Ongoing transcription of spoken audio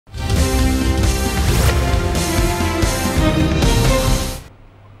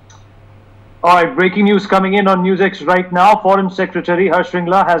All right, breaking news coming in on NewsX right now. Foreign Secretary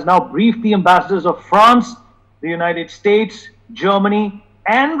Shringla has now briefed the ambassadors of France, the United States, Germany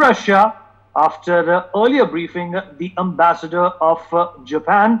and Russia after earlier briefing the ambassador of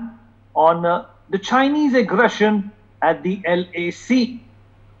Japan on the Chinese aggression at the LAC.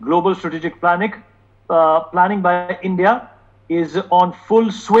 Global strategic planning by India is on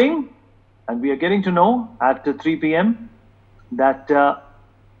full swing, and we are getting to know at 3 p.m. that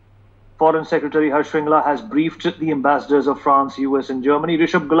Foreign Secretary Shringla has briefed the ambassadors of France, US and Germany.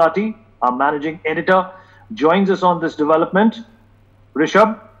 Rishabh Gulati, our managing editor, joins us on this development.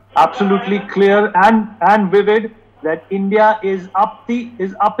 Rishabh, absolutely clear and vivid that India is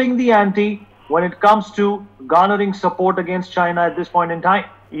upping the ante when it comes to garnering support against China at this point in time.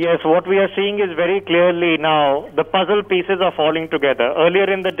 Yes, what we are seeing is very clearly now the puzzle pieces are falling together.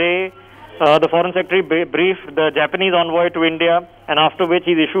 Earlier in the day, the Foreign Secretary briefed the Japanese envoy to India, and after which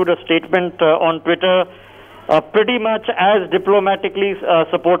he issued a statement on Twitter, pretty much as diplomatically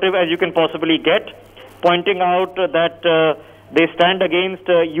supportive as you can possibly get, pointing out that they stand against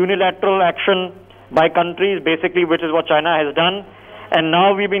unilateral action by countries, basically, which is what China has done. And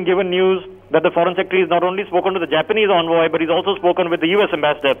now we've been given news that the Foreign Secretary has not only spoken to the Japanese envoy, but he's also spoken with the US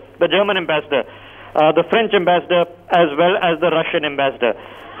ambassador, the German ambassador, the French ambassador, as well as the Russian ambassador.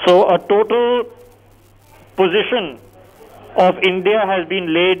 So a total position of India has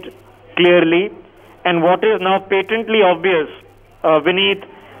been laid clearly, and what is now patently obvious, Vineet,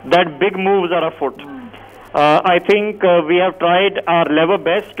 that big moves are afoot. I think we have tried our level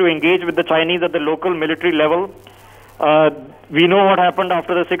best to engage with the Chinese at the local military level. We know what happened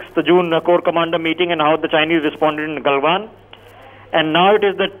after the 6th June Corps Commander meeting and how the Chinese responded in Galwan. And now it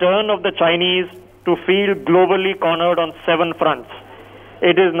is the turn of the Chinese to feel globally cornered on 7 fronts.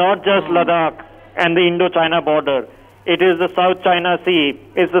 It is not just Ladakh and the Indo-China border. It is the South China Sea,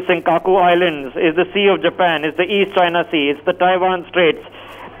 it's the Senkaku Islands, it's the Sea of Japan, it's the East China Sea, it's the Taiwan Straits,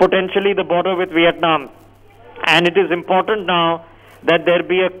 potentially the border with Vietnam. And it is important now that there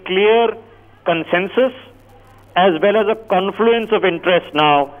be a clear consensus as well as a confluence of interest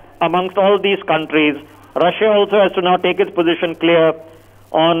now amongst all these countries. Russia also has to now take its position clear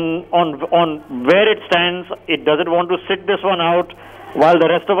on where it stands. It doesn't want to sit this one out while the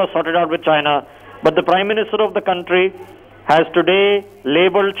rest of us sort it out with China. But the Prime Minister of the country has today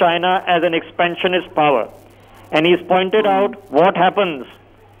labeled China as an expansionist power. And he's pointed out what happens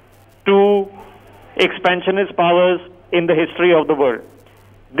to expansionist powers in the history of the world.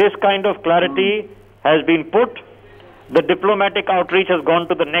 This kind of clarity has been put. The diplomatic outreach has gone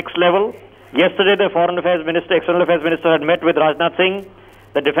to the next level. Yesterday, the Foreign Affairs Minister, External Affairs Minister had met with Rajnath Singh,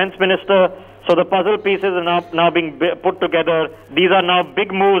 the Defense Minister. So the puzzle pieces are now being put together. These are now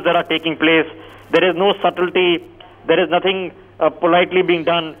big moves that are taking place. There is no subtlety. There is nothing politely being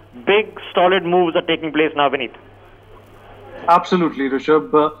done. Big, solid moves are taking place now, Vineet. Absolutely,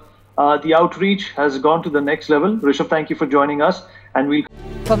 Rishabh. The outreach has gone to the next level. Rishabh, thank you for joining us. And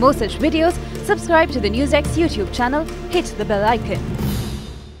For more such videos, subscribe to the NewsX YouTube channel, hit the bell icon.